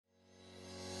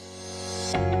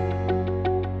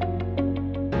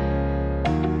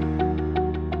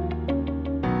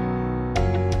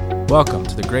Welcome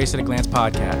to the Grace at a Glance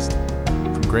podcast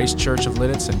from Grace Church of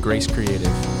Lidditz and Grace Creative.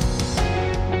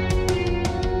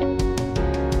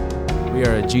 We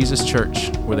are a Jesus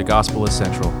church where the gospel is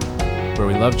central, where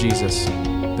we love Jesus,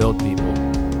 build people,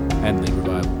 and lead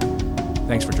revival.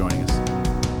 Thanks for joining us.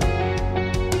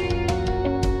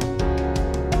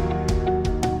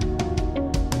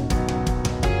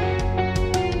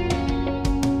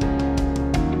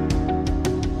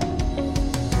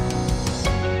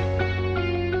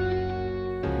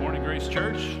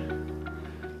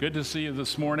 Good to see you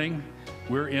this morning.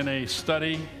 We're in a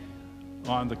study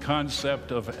on the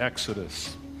concept of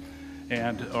Exodus.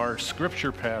 And our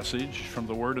scripture passage from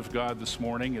the Word of God this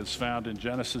morning is found in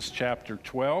Genesis chapter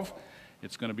 12.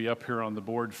 It's going to be up here on the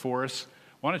board for us.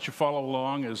 Why don't you follow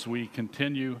along as we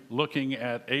continue looking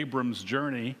at Abram's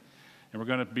journey. And we're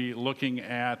going to be looking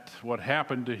at what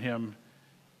happened to him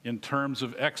in terms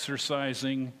of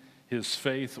exercising his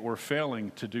faith or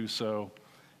failing to do so,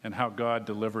 and how God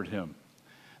delivered him.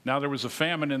 Now there was a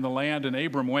famine in the land, and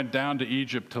Abram went down to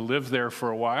Egypt to live there for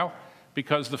a while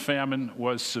because the famine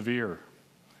was severe.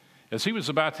 As he was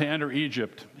about to enter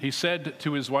Egypt, he said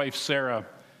to his wife Sarah,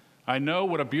 "I know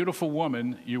what a beautiful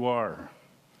woman you are.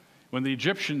 When the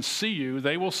Egyptians see you,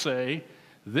 they will say,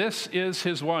 'This is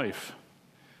his wife.'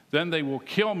 Then they will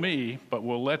kill me, but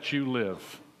will let you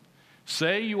live.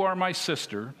 Say you are my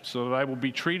sister, so that I will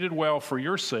be treated well for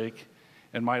your sake,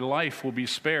 and my life will be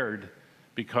spared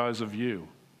because of you."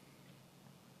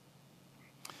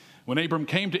 When Abram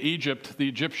came to Egypt, the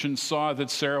Egyptians saw that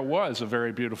Sarah was a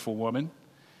very beautiful woman.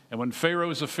 And when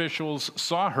Pharaoh's officials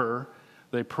saw her,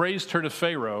 they praised her to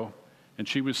Pharaoh, and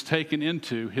she was taken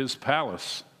into his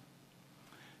palace.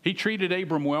 He treated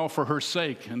Abram well for her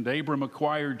sake, and Abram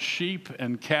acquired sheep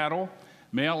and cattle,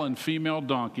 male and female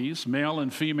donkeys, male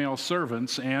and female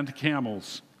servants, and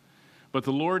camels. But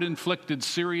the Lord inflicted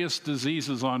serious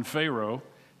diseases on Pharaoh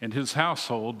and his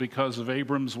household because of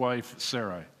Abram's wife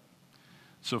Sarai.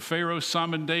 So Pharaoh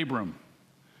summoned Abram.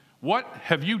 "What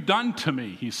have you done to me?"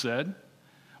 he said.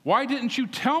 "Why didn't you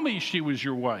tell me she was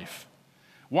your wife?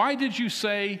 Why did you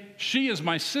say, 'She is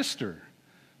my sister,'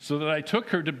 so that I took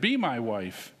her to be my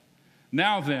wife?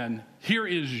 Now then, here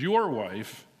is your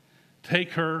wife.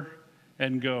 Take her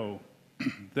and go."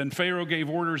 Then Pharaoh gave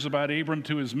orders about Abram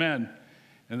to his men,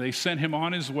 and they sent him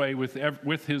on his way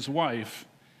with his wife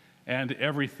and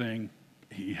everything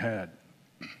he had.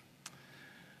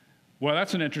 Well,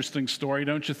 that's an interesting story,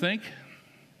 don't you think?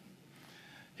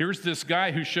 Here's this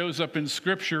guy who shows up in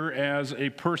Scripture as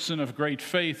a person of great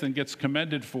faith and gets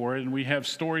commended for it, and we have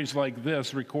stories like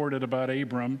this recorded about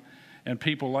Abram and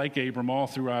people like Abram all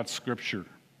throughout Scripture.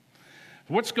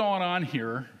 What's going on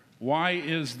here? Why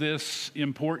is this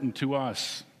important to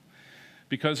us?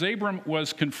 Because Abram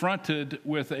was confronted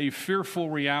with a fearful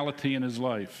reality in his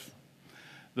life.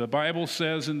 The Bible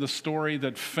says in the story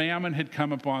that famine had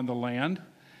come upon the land,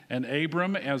 and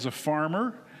Abram, as a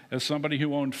farmer, as somebody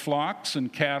who owned flocks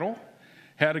and cattle,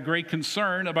 had a great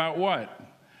concern about what?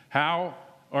 How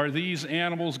are these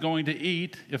animals going to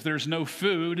eat if there's no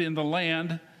food in the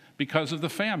land because of the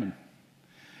famine?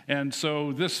 And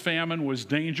so this famine was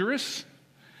dangerous.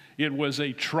 It was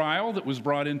a trial that was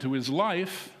brought into his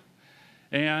life.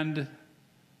 And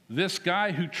this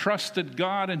guy who trusted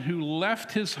God and who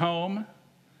left his home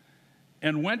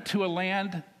and went to a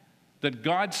land that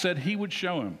God said he would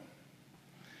show him.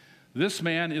 This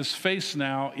man is faced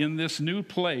now in this new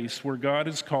place where God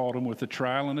has called him with a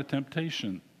trial and a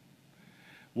temptation.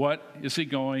 What is he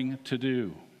going to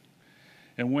do?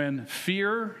 And when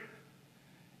fear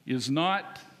is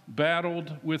not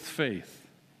battled with faith,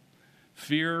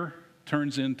 fear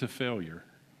turns into failure.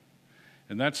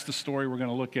 And that's the story we're going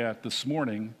to look at this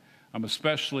morning. I'm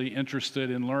especially interested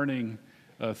in learning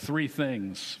three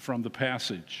things from the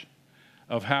passage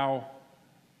of how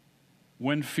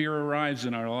when fear arrives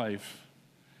in our life,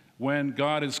 when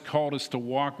God has called us to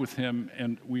walk with him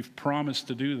and we've promised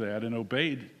to do that and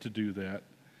obeyed to do that,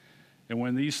 and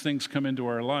when these things come into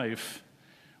our life,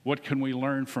 what can we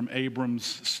learn from Abram's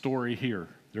story here?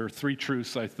 There are three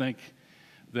truths, I think,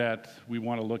 that we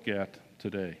want to look at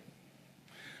today.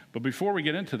 But before we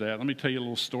get into that, let me tell you a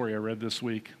little story I read this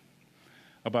week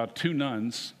about two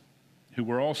nuns who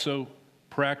were also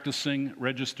practicing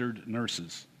registered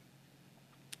nurses.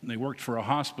 And they worked for a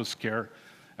hospice care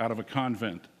out of a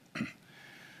convent.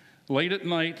 Late at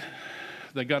night,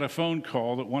 they got a phone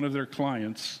call that one of their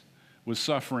clients was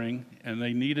suffering, and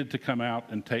they needed to come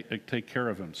out and take care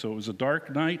of him. So it was a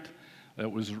dark night. It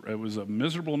was a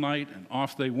miserable night, and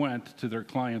off they went to their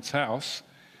client's house,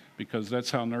 because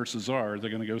that's how nurses are. They're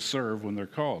going to go serve when they're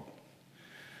called.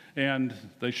 And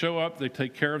they show up, they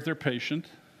take care of their patient,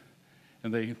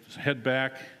 and they head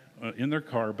back in their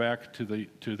car back to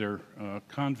their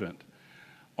convent.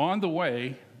 On the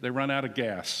way, they run out of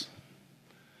gas.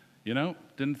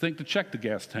 Didn't think to check the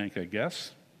gas tank, I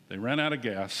guess. They ran out of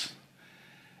gas,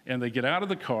 and they get out of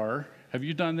the car. Have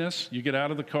you done this? You get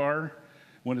out of the car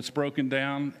when it's broken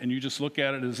down, and you just look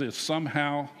at it as if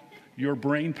somehow your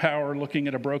brain power looking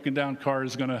at a broken down car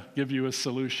is going to give you a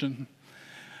solution.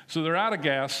 So they're out of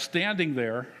gas, standing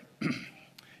there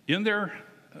in their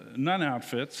nun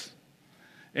outfits,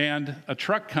 and a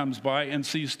truck comes by and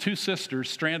sees two sisters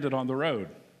stranded on the road.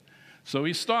 So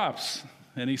he stops,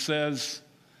 and he says,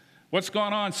 "What's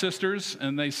going on, sisters?"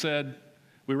 And they said,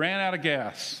 "We ran out of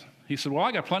gas." He said, "Well,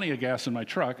 I got plenty of gas in my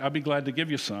truck. I'll be glad to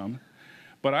give you some.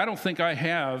 But I don't think I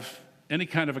have any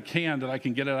kind of a can that I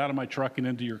can get it out of my truck and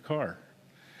into your car."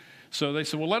 So they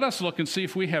said, "Well, let us look and see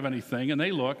if we have anything." And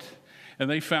they looked, and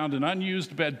they found an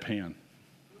unused bedpan.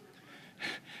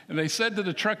 And they said to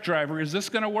the truck driver, "Is this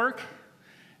going to work?"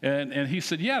 And he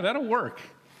said, "Yeah, that'll work."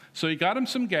 So he got him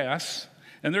some gas,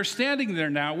 and they're standing there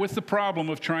now with the problem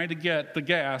of trying to get the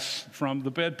gas from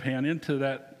the bedpan into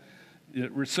that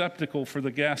receptacle for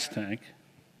the gas tank.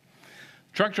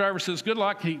 Truck driver says, "Good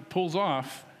luck." He pulls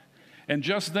off, and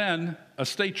just then a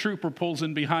state trooper pulls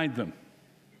in behind them.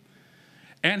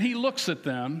 And he looks at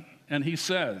them and he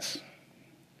says,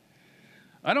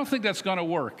 "I don't think that's going to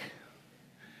work,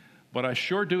 but I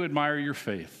sure do admire your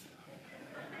faith."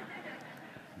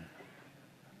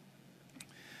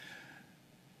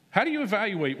 How do you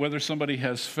evaluate whether somebody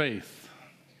has faith?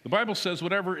 The Bible says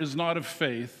whatever is not of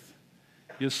faith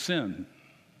is sin.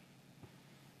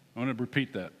 I want to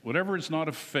repeat that. Whatever is not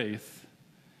of faith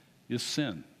is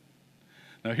sin.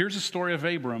 Now, here's a story of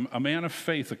Abram, a man of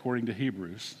faith, according to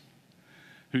Hebrews,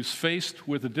 who's faced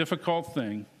with a difficult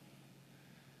thing.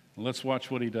 Let's watch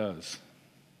what he does.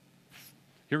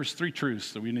 Here's three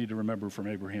truths that we need to remember from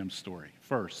Abraham's story.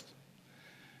 First,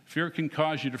 fear can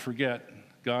cause you to forget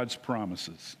God's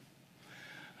promises.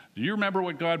 Do you remember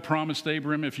what God promised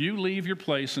Abram? "If you leave your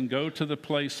place and go to the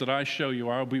place that I show you,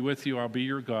 I'll be with you, I'll be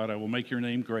your God, I will make your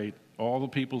name great. All the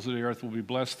peoples of the earth will be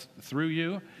blessed through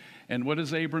you." And what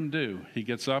does Abram do? He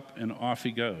gets up and off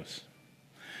he goes.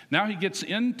 Now he gets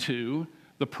into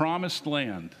the promised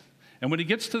land. And when he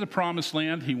gets to the promised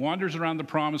land, he wanders around the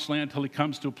promised land till he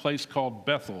comes to a place called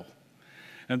Bethel.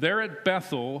 And there at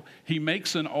Bethel, he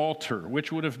makes an altar,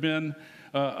 which would have been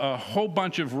a whole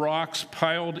bunch of rocks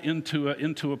piled into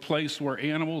a place where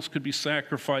animals could be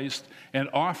sacrificed and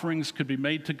offerings could be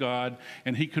made to God,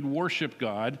 and he could worship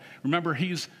God. Remember,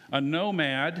 he's a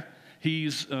nomad.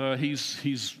 He's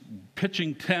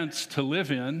pitching tents to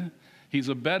live in. He's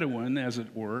a Bedouin, as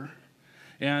it were.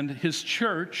 And his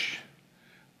church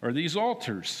are these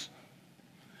altars.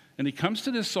 And he comes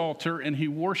to this altar and he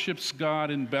worships God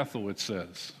in Bethel, it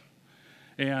says.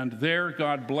 And there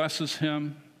God blesses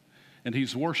him. And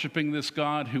he's worshiping this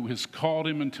God who has called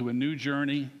him into a new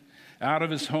journey out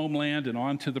of his homeland and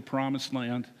onto the promised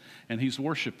land. And he's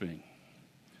worshiping.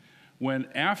 When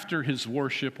after his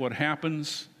worship, what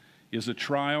happens is a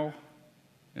trial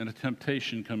and a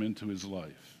temptation come into his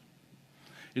life.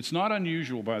 It's not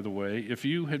unusual, by the way, if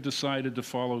you have decided to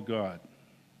follow God,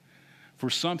 for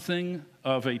something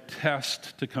of a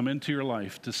test to come into your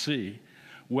life to see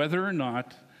whether or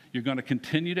not you're going to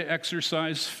continue to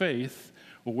exercise faith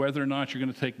or whether or not you're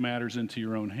going to take matters into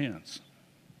your own hands.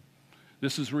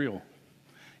 This is real.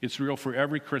 It's real for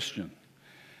every Christian.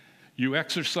 You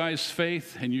exercise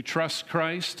faith and you trust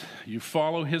Christ, you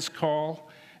follow his call,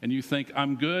 and you think,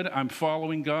 "I'm good, I'm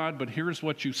following God," but here's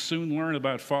what you soon learn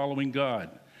about following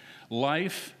God.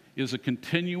 Life is a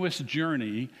continuous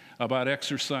journey about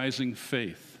exercising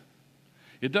faith.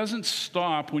 It doesn't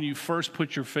stop when you first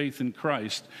put your faith in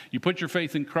Christ. You put your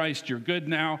faith in Christ, you're good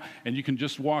now, and you can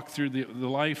just walk through the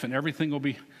life and everything will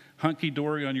be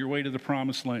hunky-dory on your way to the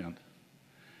promised land.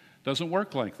 It doesn't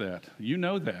work like that. You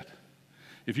know that.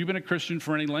 If you've been a Christian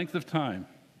for any length of time,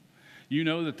 you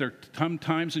know that there come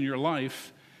times in your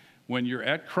life when you're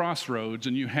at crossroads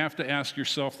and you have to ask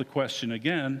yourself the question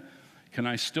again, can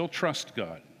I still trust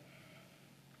God?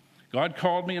 God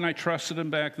called me and I trusted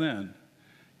him back then.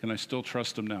 Can I still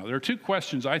trust him now? There are two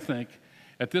questions, I think,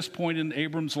 at this point in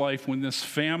Abram's life when this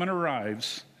famine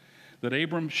arrives that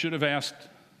Abram should have asked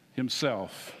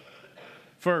himself.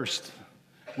 First,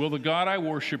 will the God I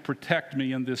worship protect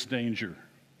me in this danger?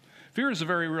 Fear is a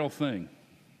very real thing,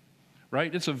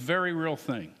 right? It's a very real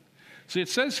thing. See, it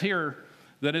says here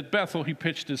that at Bethel he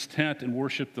pitched his tent and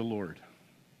worshiped the Lord.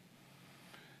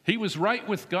 He was right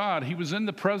with God. He was in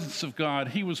the presence of God.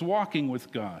 He was walking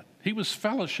with God. He was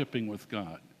fellowshipping with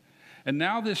God. And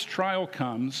now this trial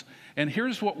comes, and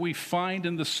here's what we find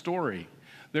in the story.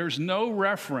 There's no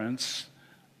reference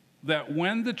that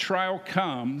when the trial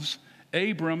comes,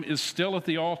 Abram is still at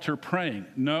the altar praying.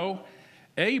 No,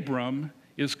 Abram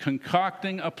is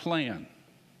concocting a plan.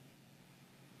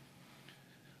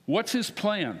 What's his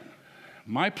plan?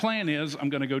 My plan is I'm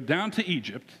going to go down to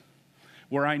Egypt,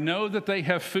 where I know that they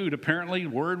have food. Apparently,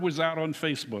 word was out on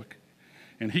Facebook,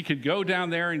 and he could go down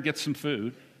there and get some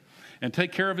food and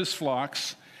take care of his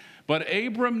flocks. But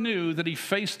Abram knew that he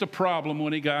faced a problem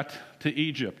when he got to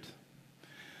Egypt.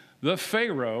 The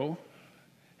Pharaoh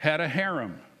had a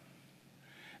harem,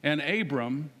 and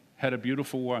Abram had a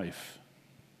beautiful wife.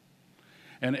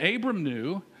 And Abram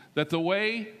knew that the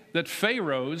way that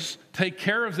pharaohs take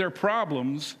care of their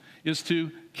problems is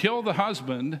to kill the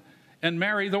husband and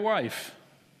marry the wife.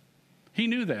 He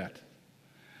knew that.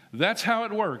 That's how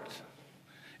it worked.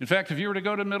 In fact, if you were to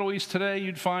go to the Middle East today,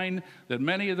 you'd find that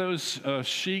many of those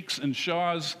sheiks and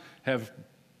shahs have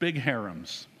big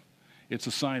harems. It's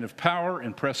a sign of power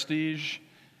and prestige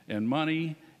and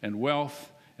money and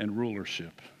wealth and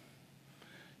rulership.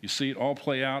 You see it all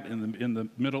play out in the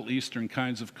Middle Eastern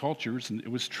kinds of cultures, and it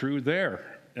was true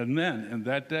there. And then, in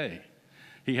that day,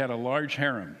 he had a large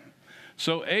harem.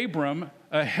 So Abram,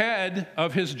 ahead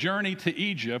of his journey to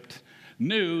Egypt,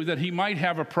 knew that he might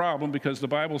have a problem because the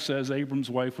Bible says Abram's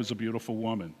wife was a beautiful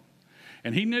woman.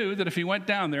 And he knew that if he went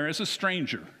down there as a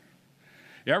stranger,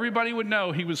 everybody would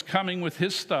know he was coming with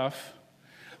his stuff.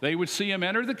 They would see him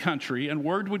enter the country, and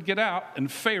word would get out,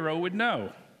 and Pharaoh would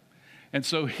know. And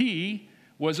so he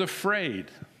was afraid.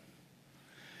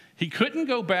 He couldn't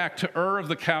go back to Ur of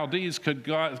the Chaldees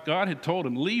because God had told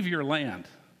him, leave your land.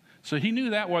 So he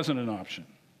knew that wasn't an option.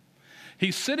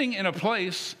 He's sitting in a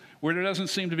place where there doesn't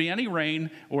seem to be any rain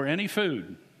or any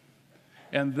food.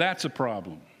 And that's a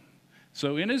problem.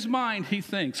 So in his mind, he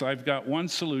thinks, I've got one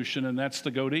solution, and that's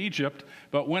to go to Egypt.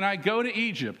 But when I go to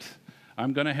Egypt,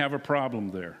 I'm going to have a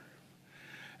problem there.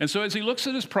 And so as he looks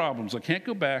at his problems, I can't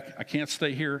go back, I can't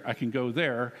stay here, I can go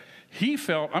there. He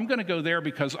felt, I'm going to go there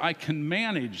because I can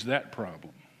manage that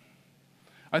problem.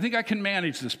 I think I can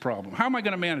manage this problem. How am I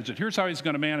going to manage it? Here's how he's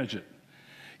going to manage it.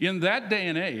 In that day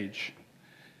and age,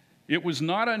 it was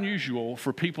not unusual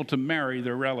for people to marry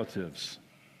their relatives.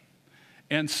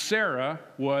 And Sarah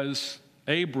was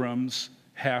Abram's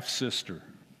half-sister.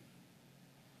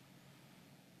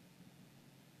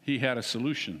 He had a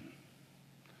solution.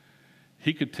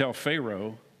 He could tell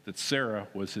Pharaoh that Sarah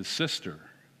was his sister.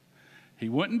 He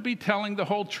wouldn't be telling the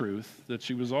whole truth, that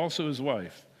she was also his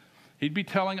wife. He'd be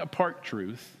telling a part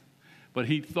truth, but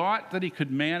he thought that he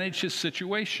could manage his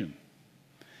situation.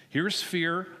 Here's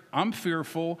fear. I'm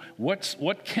fearful.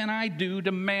 What can I do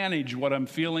to manage what I'm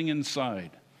feeling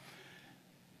inside?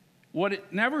 What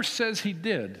it never says he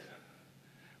did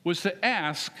was to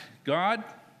ask, God,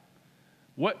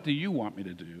 what do you want me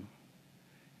to do?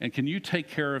 And can you take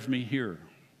care of me here?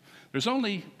 There's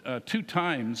only 2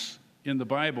 times in the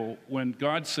Bible when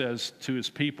God says to his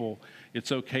people,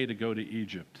 it's okay to go to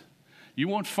Egypt. You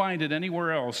won't find it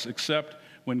anywhere else except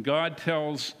when God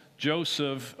tells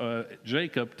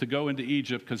Jacob to go into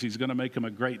Egypt because he's going to make him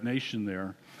a great nation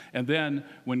there. And then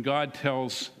when God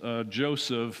tells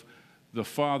Joseph, the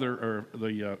father or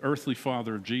the earthly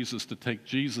father of Jesus, to take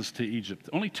Jesus to Egypt.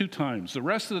 Only 2 times. The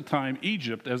rest of the time,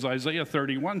 Egypt, as Isaiah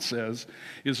 31 says,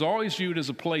 is always viewed as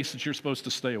a place that you're supposed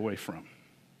to stay away from.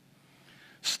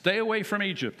 Stay away from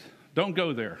Egypt. Don't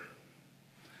go there.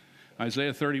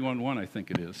 Isaiah 31:1, I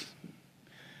think it is.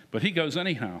 But he goes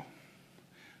anyhow.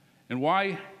 And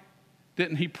why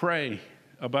didn't he pray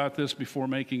about this before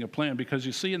making a plan? Because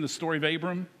you see in the story of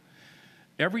Abram,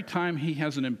 every time he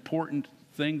has an important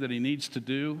thing that he needs to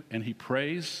do and he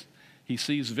prays, he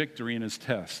sees victory in his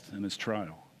test and his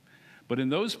trial. But in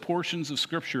those portions of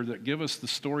Scripture that give us the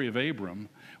story of Abram,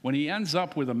 when he ends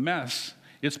up with a mess,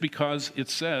 it's because it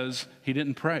says he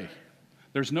didn't pray.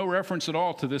 There's no reference at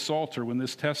all to this altar when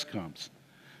this test comes.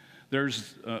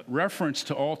 There's reference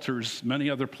to altars many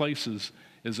other places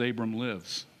as Abram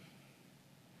lives.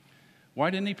 Why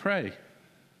didn't he pray?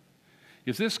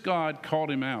 If this God called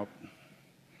him out,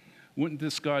 wouldn't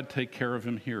this God take care of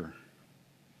him here?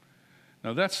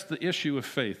 Now that's the issue of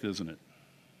faith, isn't it?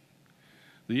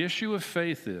 The issue of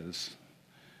faith is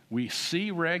we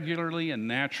see regularly and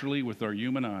naturally with our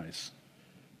human eyes.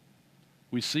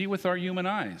 We see with our human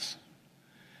eyes.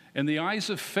 And the eyes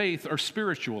of faith are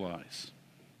spiritual eyes.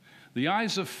 The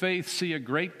eyes of faith see a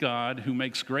great God who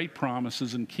makes great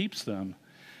promises and keeps them.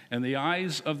 And the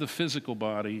eyes of the physical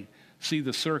body see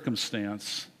the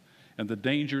circumstance and the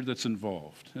danger that's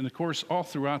involved. And of course, all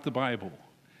throughout the Bible,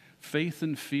 faith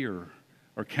and fear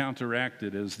are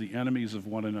counteracted as the enemies of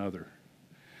one another.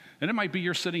 And it might be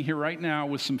you're sitting here right now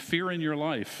with some fear in your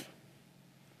life.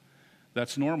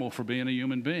 That's normal for being a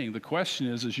human being. The question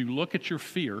is, as you look at your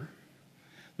fear,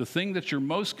 the thing that you're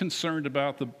most concerned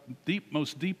about,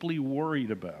 most deeply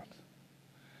worried about,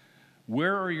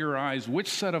 where are your eyes? Which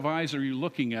set of eyes are you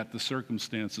looking at the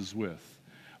circumstances with?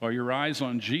 Are your eyes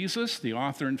on Jesus, the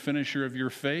author and finisher of your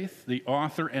faith? The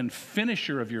author and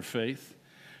finisher of your faith?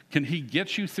 Can he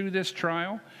get you through this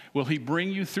trial? Will he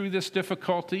bring you through this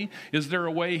difficulty? Is there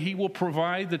a way he will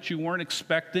provide that you weren't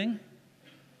expecting?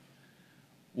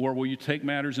 Or will you take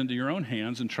matters into your own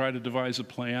hands and try to devise a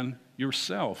plan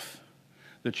yourself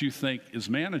that you think is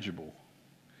manageable?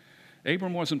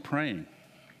 Abram wasn't praying.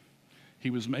 He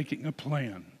was making a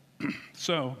plan.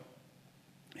 So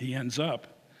he ends up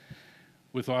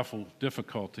with awful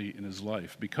difficulty in his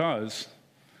life, because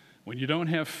when you don't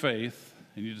have faith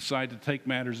and you decide to take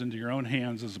matters into your own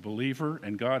hands as a believer,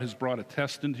 and God has brought a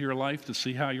test into your life to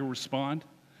see how you'll respond,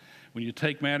 when you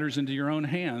take matters into your own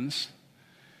hands,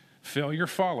 failure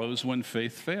follows when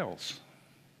faith fails.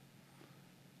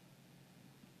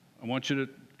 I want you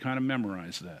to kind of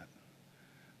memorize that.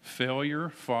 Failure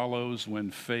follows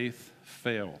when faith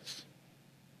fails.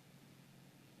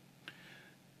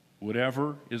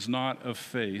 Whatever is not of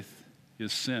faith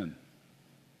is sin.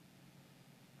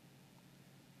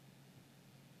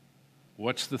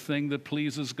 What's the thing that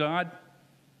pleases God?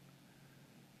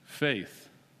 Faith.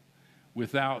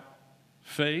 Without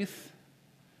faith,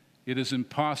 it is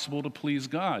impossible to please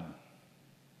God.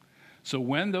 So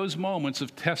when those moments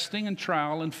of testing and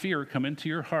trial and fear come into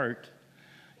your heart,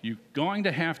 you're going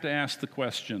to have to ask the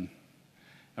question,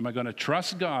 am I going to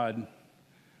trust God,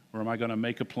 or am I going to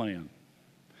make a plan?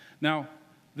 Now,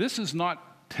 this is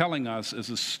not telling us as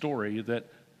a story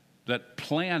that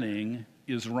planning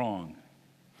is wrong,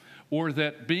 or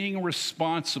that being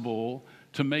responsible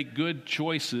to make good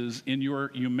choices in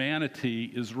your humanity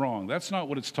is wrong. That's not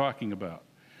what it's talking about.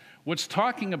 What's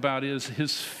talking about is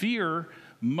his fear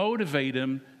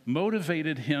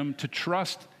motivated him to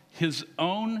trust his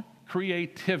own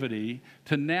creativity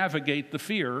to navigate the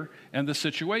fear and the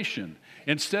situation,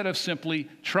 instead of simply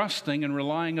trusting and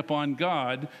relying upon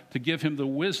God to give him the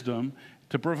wisdom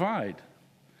to provide.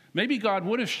 Maybe God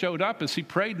would have showed up as he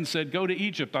prayed and said, go to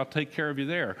Egypt, I'll take care of you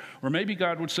there. Or maybe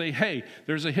God would say, hey,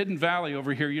 there's a hidden valley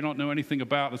over here you don't know anything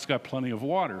about that's got plenty of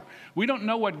water. We don't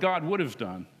know what God would have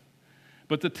done.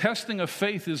 But the testing of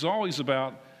faith is always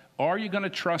about, are you going to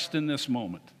trust in this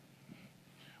moment?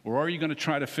 Or are you going to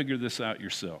try to figure this out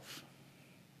yourself?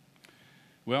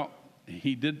 Well,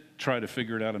 he did try to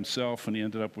figure it out himself, and he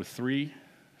ended up with 3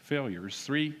 failures,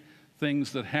 3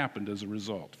 things that happened as a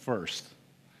result. First,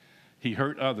 he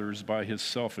hurt others by his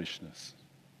selfishness.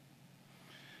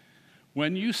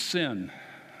 When you sin,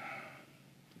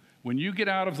 when you get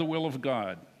out of the will of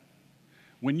God,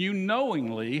 when you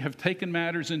knowingly have taken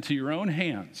matters into your own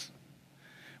hands,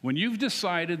 when you've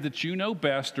decided that you know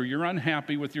best, or you're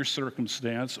unhappy with your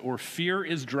circumstance, or fear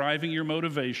is driving your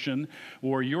motivation,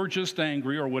 or you're just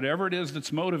angry, or whatever it is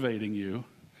that's motivating you,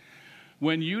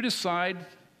 when you decide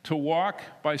to walk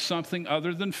by something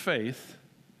other than faith,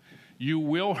 you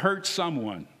will hurt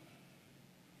someone.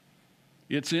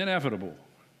 It's inevitable.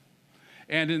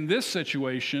 And in this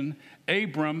situation,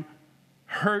 Abram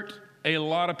hurt a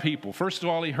lot of people. First of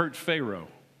all, he hurt Pharaoh.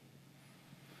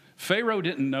 Pharaoh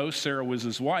didn't know Sarah was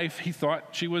his wife. He thought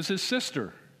she was his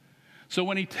sister. So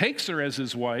when he takes her as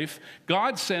his wife,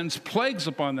 God sends plagues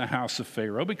upon the house of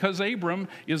Pharaoh because Abram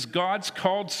is God's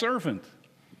called servant.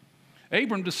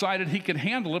 Abram decided he could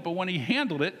handle it, but when he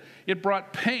handled it, it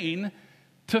brought pain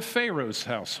to Pharaoh's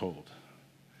household.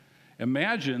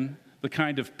 Imagine the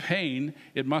kind of pain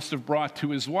it must have brought to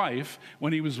his wife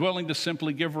when he was willing to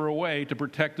simply give her away to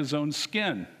protect his own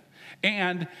skin,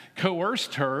 and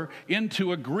coerced her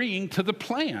into agreeing to the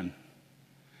plan.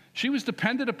 She was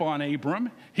dependent upon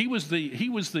Abram. He was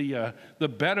the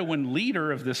Bedouin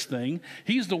leader of this thing.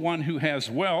 He's the one who has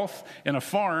wealth and a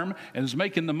farm and is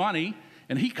making the money,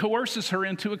 and he coerces her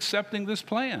into accepting this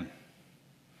plan.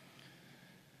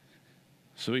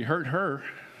 So he hurt her.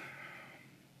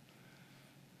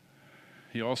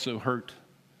 He also hurt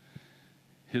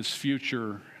his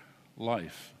future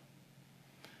life.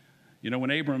 You know,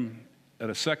 when Abram, at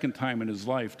a second time in his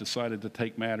life, decided to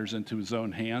take matters into his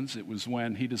own hands, it was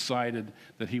when he decided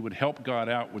that he would help God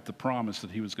out with the promise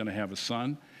that he was going to have a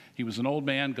son. He was an old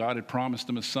man. God had promised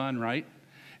him a son, right?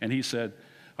 And he said,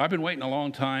 I've been waiting a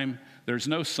long time. There's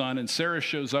no son. And Sarah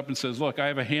shows up and says, look, I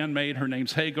have a handmaid. Her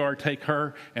name's Hagar. Take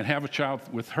her and have a child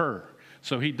with her.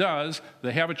 So he does.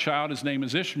 They have a child. His name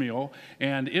is Ishmael.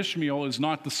 And Ishmael is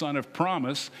not the son of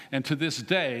promise. And to this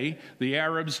day, the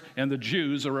Arabs and the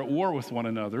Jews are at war with one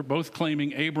another, both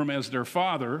claiming Abram as their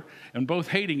father and both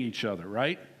hating each other,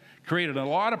 right? Created a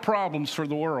lot of problems for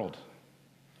the world.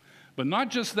 But not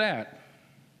just that.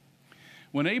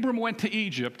 When Abram went to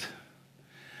Egypt,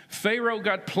 Pharaoh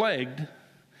got plagued.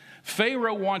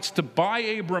 Pharaoh wants to buy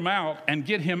Abram out and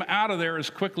get him out of there as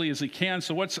quickly as he can.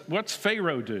 So what's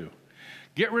Pharaoh do?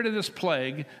 Get rid of this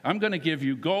plague. I'm going to give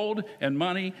you gold and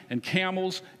money and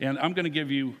camels, and I'm going to give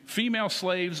you female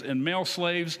slaves and male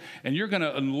slaves, and you're going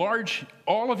to enlarge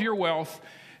all of your wealth.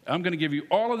 I'm going to give you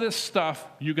all of this stuff.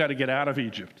 You got to get out of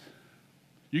Egypt.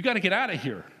 You got to get out of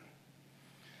here.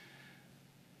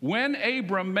 When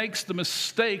Abram makes the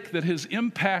mistake that has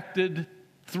impacted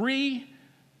 3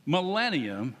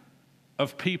 millennium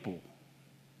of people,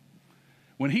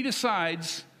 when he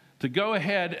decides to go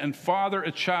ahead and father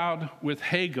a child with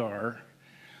Hagar,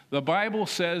 the Bible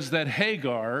says that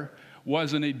Hagar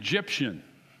was an Egyptian.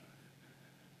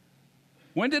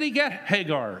 When did he get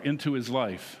Hagar into his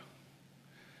life?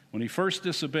 When he first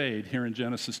disobeyed here in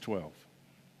Genesis 12.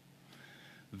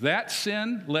 That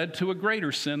sin led to a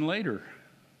greater sin later.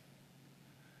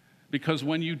 Because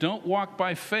when you don't walk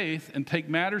by faith and take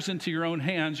matters into your own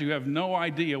hands, you have no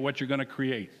idea what you're going to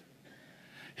create.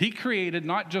 He created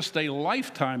not just a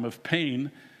lifetime of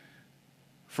pain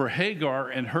for Hagar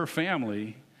and her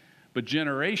family, but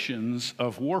generations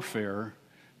of warfare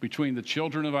between the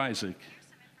children of Isaac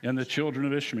and the children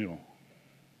of Ishmael.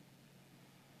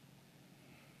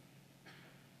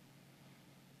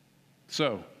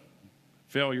 So,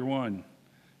 failure 1,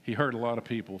 he hurt a lot of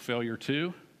people. Failure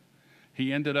 2,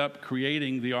 he ended up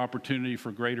creating the opportunity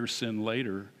for greater sin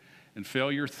later. And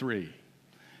failure 3,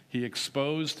 he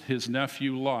exposed his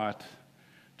nephew Lot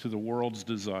to the world's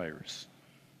desires.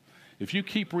 If you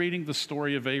keep reading the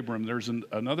story of Abram, there's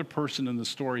another person in the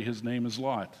story. His name is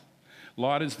Lot.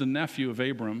 Lot is the nephew of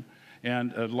Abram,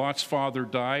 and Lot's father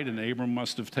died, and Abram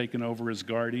must have taken over as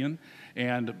guardian.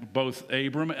 And both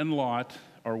Abram and Lot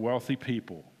are wealthy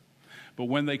people. But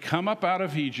when they come up out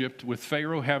of Egypt with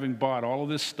Pharaoh having bought all of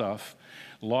this stuff,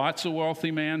 Lot's a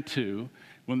wealthy man too.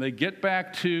 When they get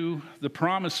back to the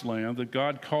promised land that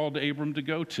God called Abram to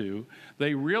go to,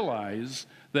 they realize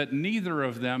that neither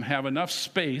of them have enough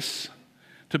space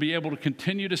to be able to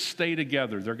continue to stay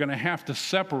together. They're going to have to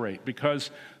separate because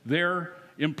their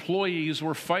employees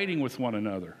were fighting with one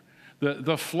another.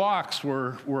 The flocks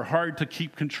were hard to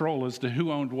keep control as to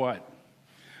who owned what.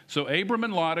 So Abram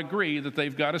and Lot agree that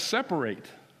they've got to separate.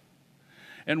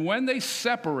 And when they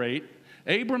separate,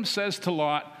 Abram says to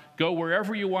Lot, go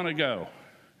wherever you want to go.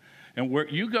 And where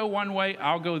you go one way,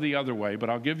 I'll go the other way, but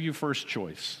I'll give you first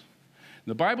choice.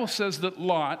 The Bible says that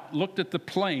Lot looked at the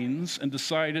plains and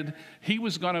decided he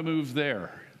was going to move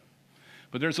there.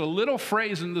 But there's a little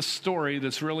phrase in the story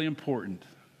that's really important.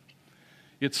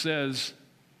 It says,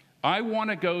 I want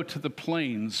to go to the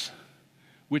plains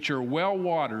which are well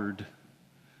watered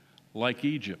like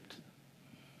Egypt.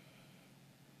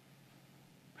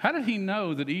 How did he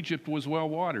know that Egypt was well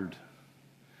watered?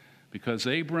 Because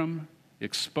Abram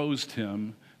exposed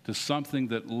him to something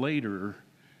that later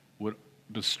would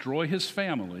destroy his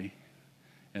family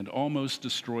and almost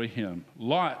destroy him.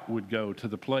 Lot would go to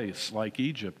the place like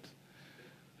Egypt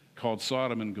called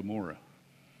Sodom and Gomorrah.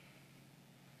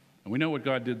 And we know what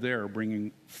God did there,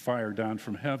 bringing fire down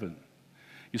from heaven.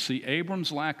 You see,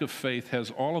 Abram's lack of faith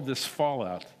has all of this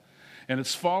fallout. And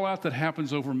it's fallout that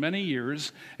happens over many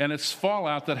years, and it's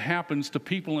fallout that happens to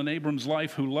people in Abram's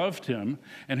life who loved him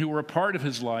and who were a part of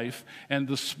his life, and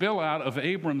the spill out of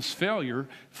Abram's failure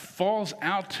falls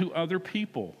out to other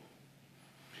people.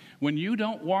 When you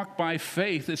don't walk by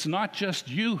faith, it's not just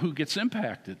you who gets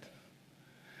impacted.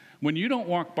 When you don't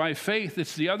walk by faith,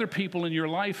 it's the other people in your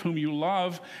life whom you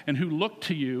love and who look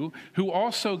to you who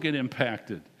also get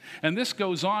impacted. And this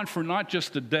goes on for not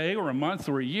just a day or a month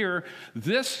or a year.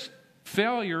 This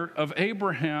failure of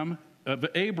Abram,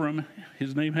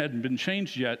 his name hadn't been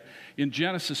changed yet, in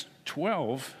Genesis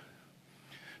 12,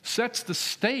 sets the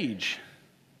stage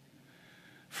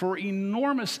for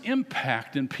enormous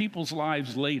impact in people's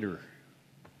lives later.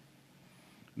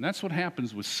 And that's what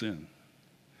happens with sin.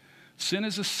 Sin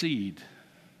is a seed.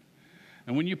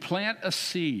 And when you plant a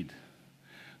seed,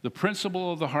 the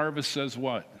principle of the harvest says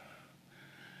what?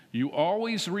 You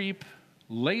always reap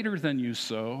later than you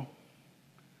sow.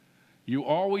 You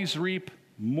always reap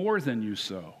more than you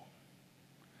sow.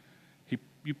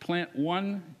 You plant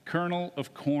one kernel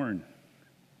of corn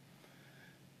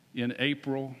in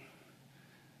April,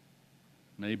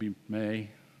 maybe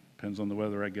May, depends on the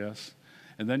weather, I guess.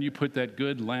 And then you put that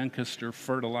good Lancaster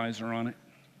fertilizer on it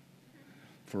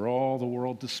for all the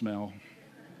world to smell.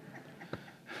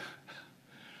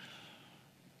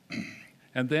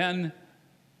 And then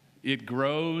it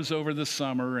grows over the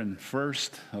summer, and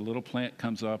first a little plant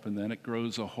comes up, and then it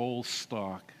grows a whole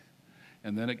stalk,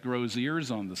 and then it grows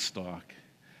ears on the stalk,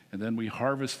 And then we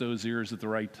harvest those ears at the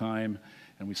right time,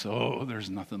 and we say, oh, there's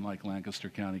nothing like Lancaster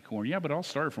County corn. Yeah, but I'll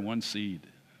start from one seed.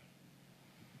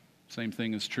 Same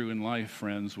thing is true in life,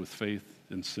 friends, with faith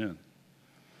and sin.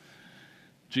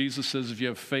 Jesus says if you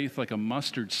have faith like a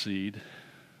mustard seed,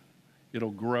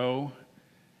 it'll grow,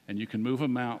 and you can move a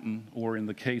mountain, or in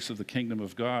the case of the kingdom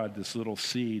of God, this little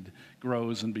seed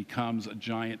grows and becomes a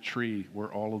giant tree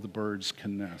where all of the birds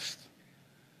can nest.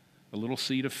 A little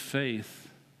seed of faith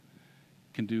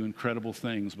can do incredible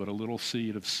things, but a little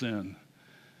seed of sin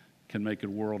can make a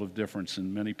world of difference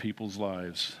in many people's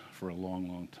lives for a long,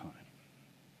 long time.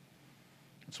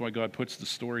 That's why God puts the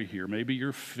story here. Maybe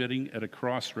you're sitting at a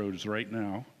crossroads right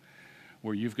now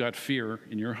where you've got fear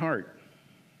in your heart.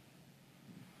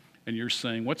 And you're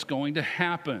saying, what's going to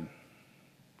happen?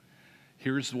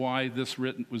 Here's why this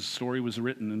story was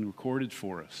written and recorded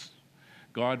for us.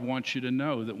 God wants you to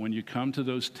know that when you come to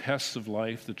those tests of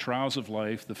life, the trials of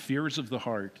life, the fears of the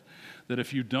heart, that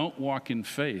if you don't walk in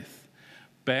faith,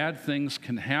 bad things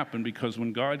can happen, because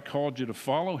when God called you to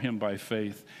follow him by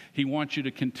faith, he wants you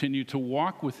to continue to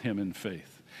walk with him in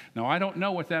faith. Now, I don't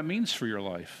know what that means for your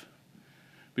life,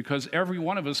 because every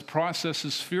one of us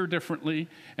processes fear differently,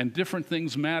 and different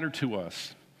things matter to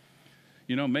us.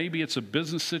 You know, maybe it's a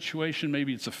business situation,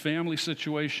 maybe it's a family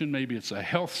situation, maybe it's a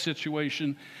health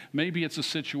situation, maybe it's a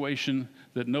situation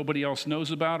that nobody else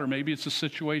knows about, or maybe it's a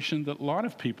situation that a lot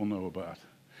of people know about.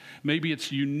 Maybe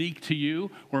it's unique to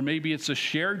you, or maybe it's a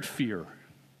shared fear.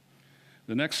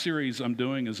 The next series I'm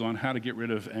doing is on how to get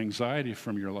rid of anxiety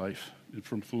from your life,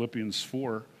 from Philippians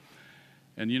 4.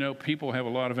 And you know, people have a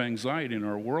lot of anxiety in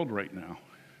our world right now.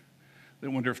 They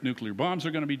wonder if nuclear bombs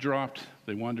are going to be dropped.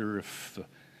 They wonder if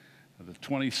the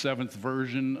 27th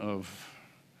version of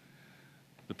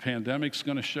the pandemic's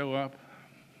going to show up.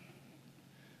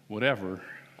 Whatever,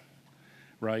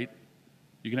 right?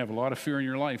 You can have a lot of fear in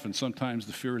your life, and sometimes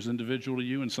the fear is individual to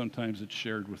you, and sometimes it's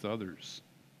shared with others.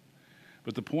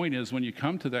 But the point is, when you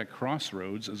come to that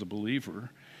crossroads as a believer,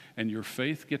 and your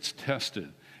faith gets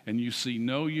tested, and you see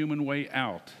no human way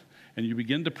out, and you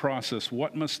begin to process,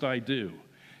 what must I do?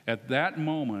 At that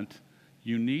moment,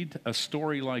 you need a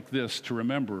story like this to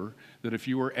remember that if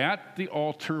you were at the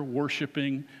altar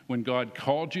worshiping when God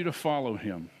called you to follow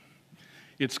him,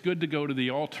 it's good to go to the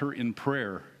altar in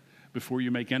prayer before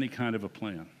you make any kind of a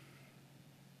plan.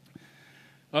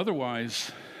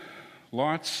 Otherwise,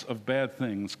 lots of bad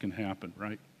things can happen,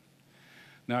 right?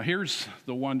 Now, here's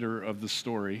the wonder of the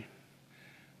story,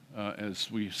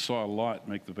 as we saw Lot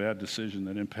make the bad decision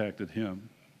that impacted him.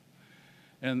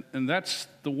 And that's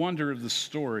the wonder of the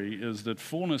story, is that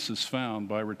fullness is found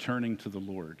by returning to the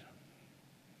Lord.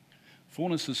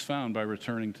 Fullness is found by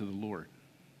returning to the Lord.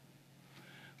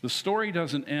 The story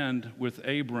doesn't end with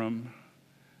Abram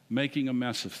making a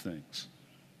mess of things.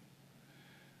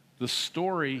 The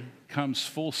story comes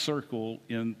full circle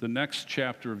in the next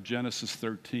chapter of Genesis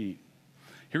 13.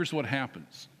 Here's what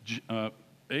happens.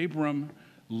 Abram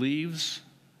leaves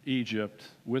Egypt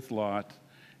with Lot,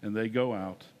 and they go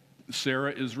out.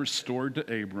 Sarah is restored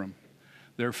to Abram.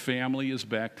 Their family is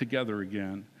back together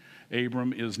again.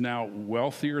 Abram is now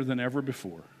wealthier than ever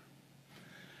before.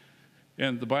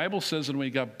 And the Bible says that when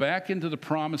he got back into the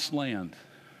promised land,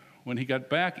 when he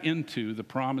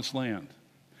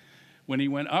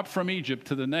went up from Egypt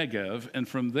to the Negev, and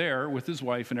from there with his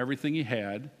wife and everything he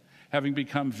had, having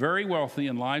become very wealthy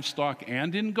in livestock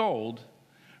and in gold,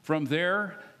 from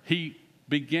there he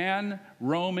began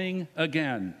roaming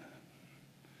again.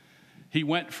 He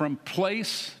went from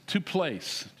place to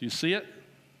place. Do you see it?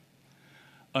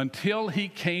 Until he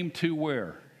came to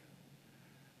where?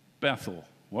 Bethel.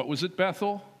 What was at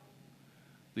Bethel?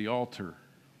 The altar.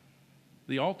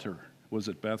 The altar was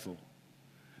at Bethel.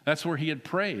 That's where he had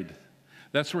prayed.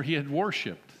 That's where he had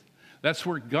worshiped. That's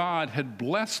where God had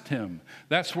blessed him.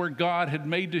 That's where God had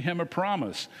made to him a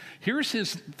promise.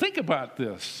 Think about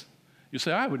this. You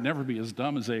say, I would never be as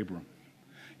dumb as Abram.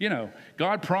 You know,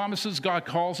 God promises, God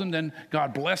calls him, then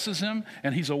God blesses him,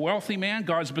 and he's a wealthy man.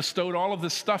 God's bestowed all of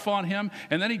this stuff on him,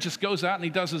 and then he just goes out and he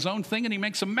does his own thing, and he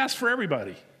makes a mess for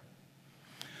everybody.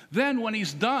 Then when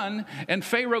he's done and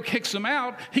Pharaoh kicks him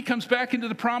out, he comes back into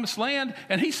the promised land,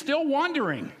 and he's still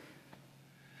wandering.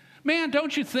 Man,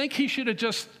 don't you think he should have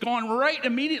just gone right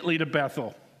immediately to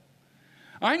Bethel?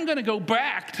 I'm going to go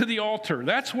back to the altar.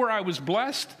 That's where I was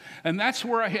blessed, and that's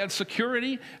where I had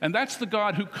security, and that's the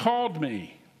God who called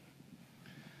me.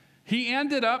 He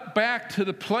ended up back to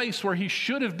the place where he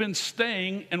should have been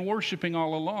staying and worshiping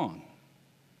all along.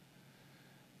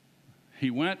 He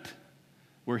went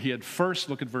where he had first,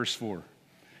 look at verse 4.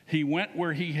 He went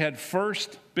where he had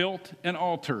first built an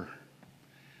altar,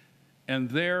 and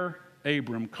there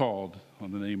Abram called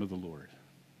on the name of the Lord.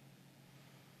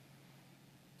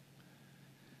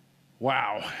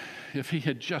 Wow, if he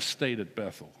had just stayed at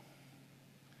Bethel.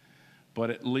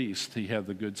 But at least he had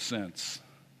the good sense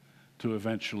to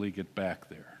eventually get back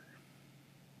there.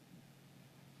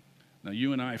 Now,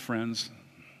 you and I, friends,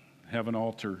 have an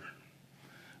altar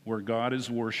where God is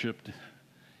worshiped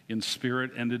in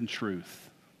spirit and in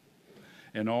truth.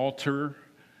 An altar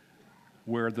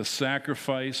where the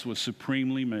sacrifice was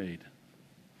supremely made.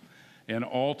 An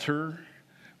altar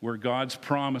where God's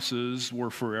promises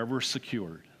were forever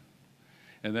secured.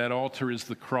 And that altar is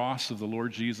the cross of the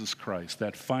Lord Jesus Christ,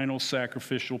 that final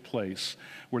sacrificial place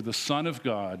where the Son of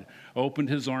God opened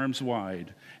his arms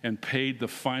wide and paid the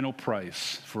final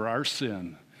price for our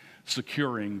sin,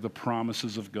 securing the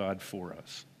promises of God for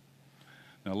us.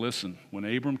 Now listen, when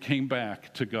Abram came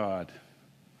back to God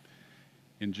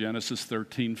in Genesis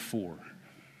 13:4,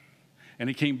 and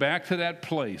he came back to that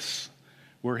place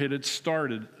where it had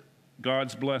started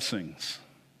God's blessings,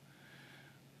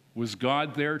 was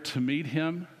God there to meet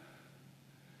him?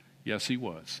 Yes, he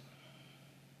was.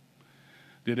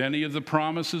 Did any of the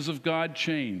promises of God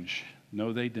change?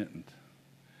 No, they didn't.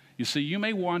 You see, you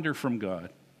may wander from God.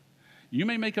 You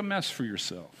may make a mess for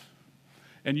yourself.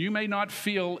 And you may not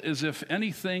feel as if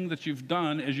anything that you've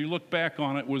done as you look back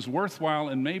on it was worthwhile,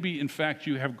 and maybe, in fact,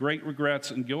 you have great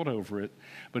regrets and guilt over it.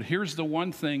 But here's the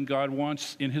one thing God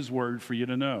wants in his word for you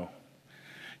to know.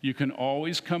 You can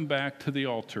always come back to the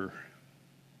altar,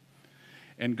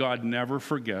 and God never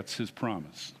forgets his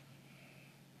promise.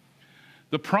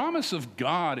 The promise of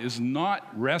God is not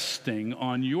resting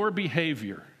on your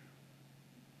behavior.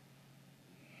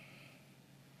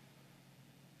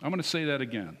 I'm going to say that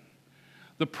again.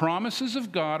 The promises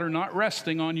of God are not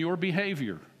resting on your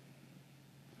behavior.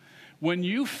 When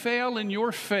you fail in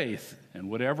your faith, and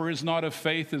whatever is not of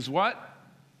faith is what?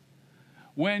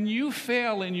 When you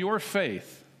fail in your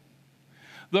faith,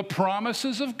 the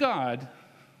promises of God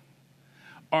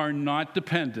are not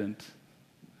dependent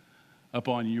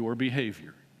upon your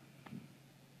behavior.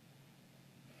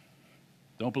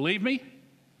 Don't believe me?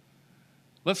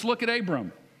 Let's look at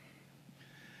Abram.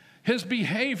 His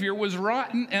behavior was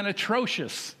rotten and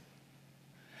atrocious.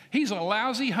 He's a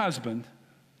lousy husband.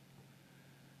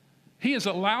 He is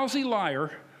a lousy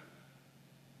liar.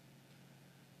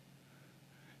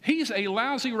 He's a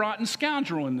lousy, rotten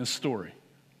scoundrel in this story.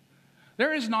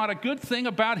 There is not a good thing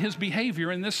about his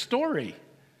behavior in this story.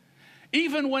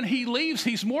 Even when he leaves,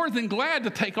 he's more than glad to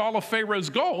take all of Pharaoh's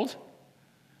gold.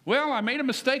 Well, I made a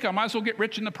mistake. I might as well get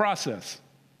rich in the process.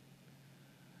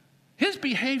 His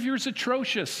behavior is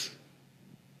atrocious.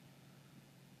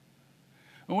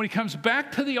 And when he comes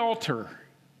back to the altar,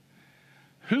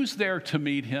 who's there to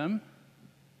meet him?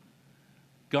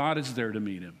 God is there to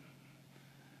meet him.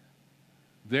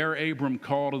 There Abram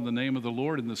called on the name of the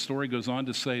Lord, and the story goes on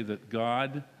to say that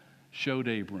God showed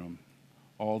Abram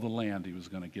all the land he was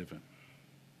going to give him.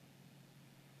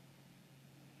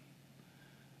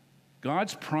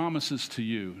 God's promises to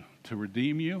you to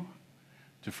redeem you,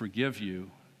 to forgive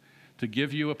you, to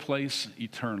give you a place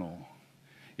eternal,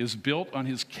 is built on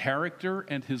his character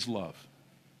and his love.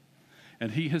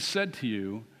 And he has said to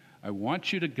you, I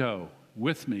want you to go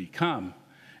with me. Come,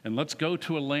 and let's go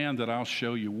to a land that I'll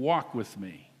show you. Walk with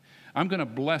me. I'm going to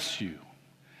bless you.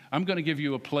 I'm going to give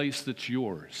you a place that's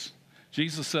yours.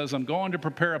 Jesus says, I'm going to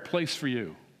prepare a place for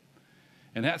you.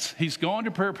 And he's going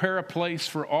to prepare a place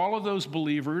for all of those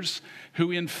believers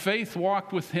who in faith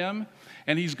walked with him.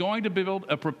 And he's going to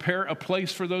prepare a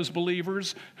place for those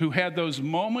believers who had those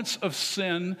moments of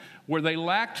sin where they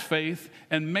lacked faith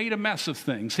and made a mess of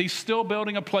things. He's still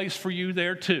building a place for you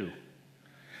there too.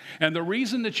 And the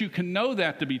reason that you can know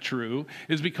that to be true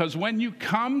is because when you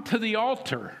come to the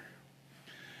altar,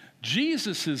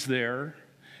 Jesus is there,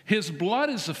 his blood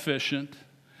is sufficient,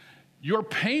 your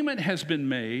payment has been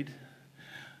made,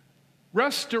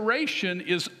 restoration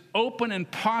is open and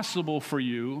possible for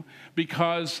you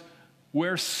because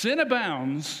where sin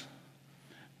abounds,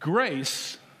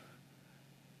 grace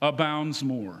abounds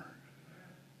more.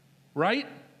 Right?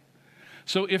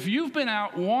 So if you've been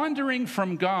out wandering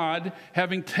from God,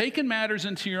 having taken matters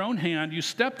into your own hand, you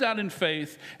stepped out in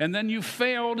faith, and then you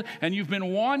failed, and you've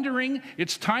been wandering,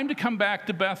 it's time to come back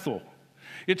to Bethel.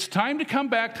 It's time to come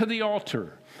back to the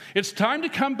altar. It's time to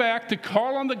come back to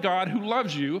call on the God who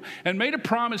loves you and made a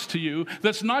promise to you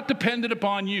that's not dependent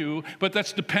upon you, but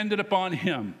that's dependent upon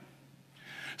him.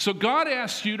 So God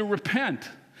asks you to repent.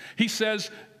 He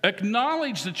says,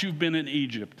 acknowledge that you've been in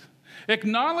Egypt.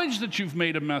 Acknowledge that you've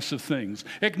made a mess of things.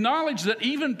 Acknowledge that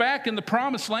even back in the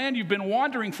promised land, you've been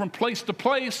wandering from place to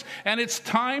place, and it's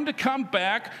time to come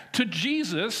back to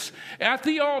Jesus at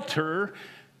the altar.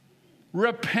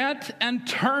 Repent and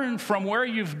turn from where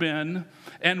you've been,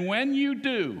 and when you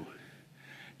do,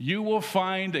 you will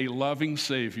find a loving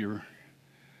Savior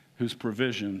whose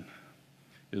provision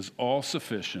is all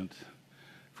sufficient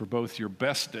for both your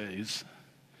best days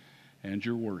and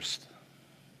your worst.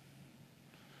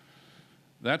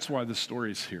 That's why the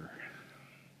story's here.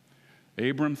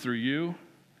 Abram, through you,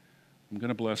 I'm going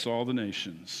to bless all the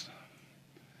nations.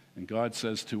 And God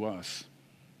says to us,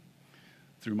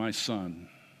 through my son,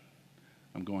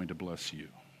 I'm going to bless you.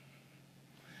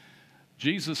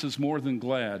 Jesus is more than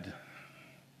glad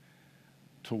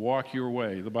to walk your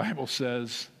way. The Bible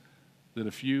says that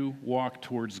if you walk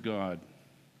towards God,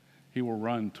 he will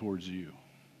run towards you.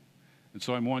 And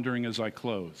so I'm wondering as I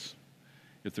close,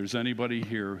 if there's anybody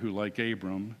here who, like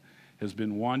Abram, has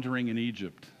been wandering in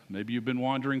Egypt. Maybe you've been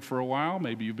wandering for a while,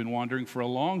 maybe you've been wandering for a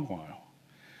long while.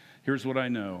 Here's what I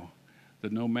know,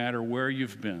 that no matter where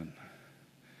you've been,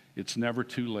 it's never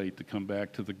too late to come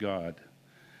back to the God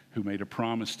who made a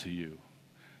promise to you,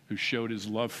 who showed his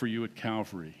love for you at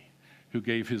Calvary, who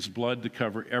gave his blood to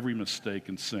cover every mistake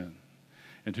and sin,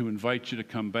 and who invites you to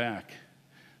come back,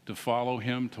 to follow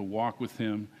him, to walk with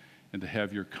him, and to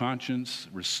have your conscience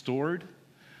restored,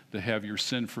 to have your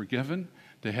sin forgiven,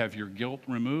 to have your guilt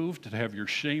removed, to have your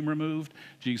shame removed.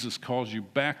 Jesus calls you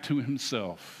back to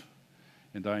himself,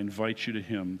 and I invite you to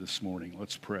him this morning.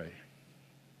 Let's pray.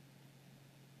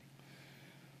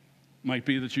 Might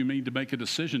be that you need to make a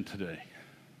decision today.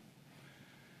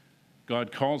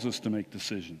 God calls us to make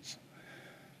decisions.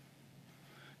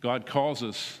 God calls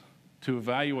us to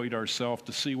evaluate ourselves,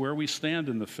 to see where we stand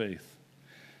in the faith.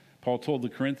 Paul told the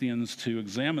Corinthians to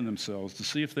examine themselves, to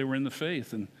see if they were in the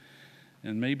faith. And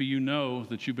maybe you know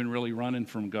that you've been really running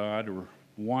from God or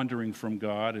wandering from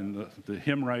God. And the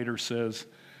hymn writer says,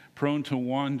 prone to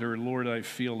wander, Lord, I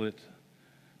feel it.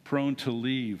 Prone to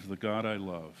leave the God I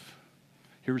love.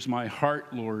 Here's my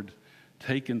heart, Lord,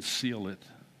 take and seal it.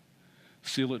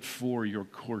 Seal it for your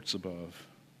courts above.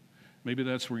 Maybe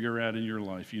that's where you're at in your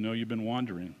life. You know you've been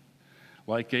wandering.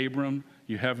 Like Abram,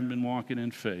 you haven't been walking in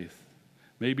faith.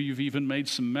 Maybe you've even made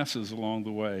some messes along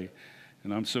the way.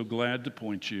 And I'm so glad to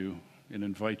point you and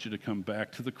invite you to come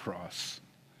back to the cross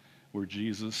where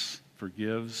Jesus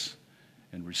forgives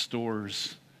and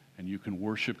restores, and you can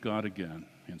worship God again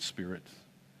in spirit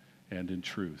and in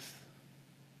truth.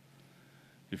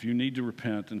 If you need to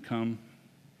repent and come,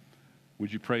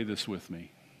 would you pray this with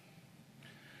me?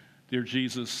 Dear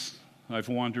Jesus, I've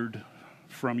wandered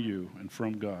from you and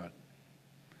from God.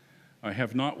 I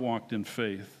have not walked in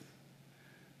faith.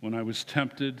 When I was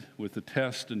tempted with the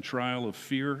test and trial of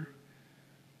fear,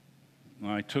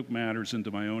 I took matters into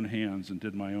my own hands and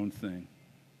did my own thing.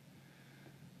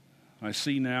 I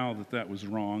see now that that was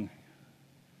wrong.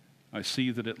 I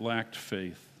see that it lacked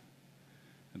faith.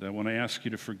 And I want to ask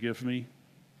you to forgive me,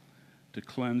 to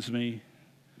cleanse me,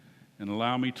 and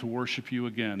allow me to worship you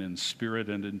again in spirit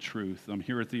and in truth. I'm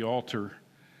here at the altar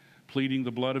pleading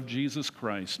the blood of Jesus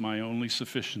Christ, my only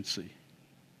sufficiency.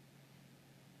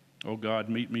 Oh God,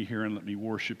 meet me here and let me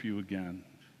worship you again.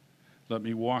 Let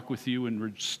me walk with you and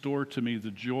restore to me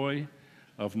the joy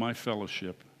of my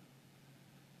fellowship.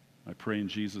 I pray in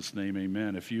Jesus' name,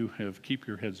 amen. If you have, keep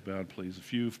your heads bowed, please.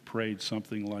 If you've prayed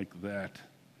something like that,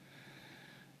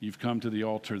 you've come to the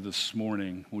altar this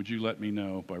morning, would you let me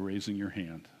know by raising your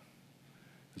hand?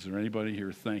 Is there anybody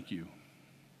here? Thank you.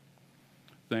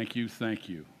 Thank you, thank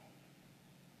you.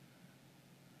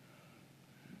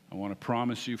 I want to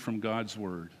promise you from God's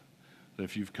word that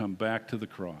if you've come back to the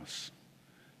cross,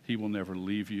 he will never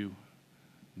leave you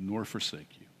nor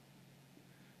forsake you.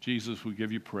 Jesus, we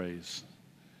give you praise,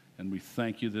 and we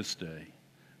thank you this day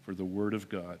for the word of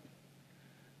God.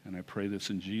 And I pray this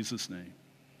in Jesus' name.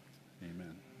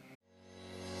 Amen.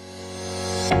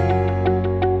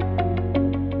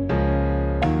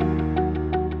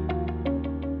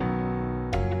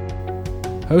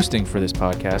 Hosting for this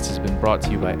podcast has been brought to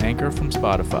you by Anchor from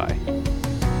Spotify.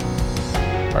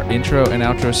 Our intro and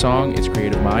outro song is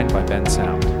Creative Mind by Ben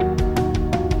Sound.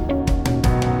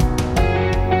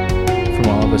 From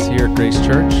all of us here at Grace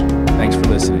Church, thanks for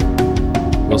listening.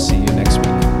 We'll see you next week.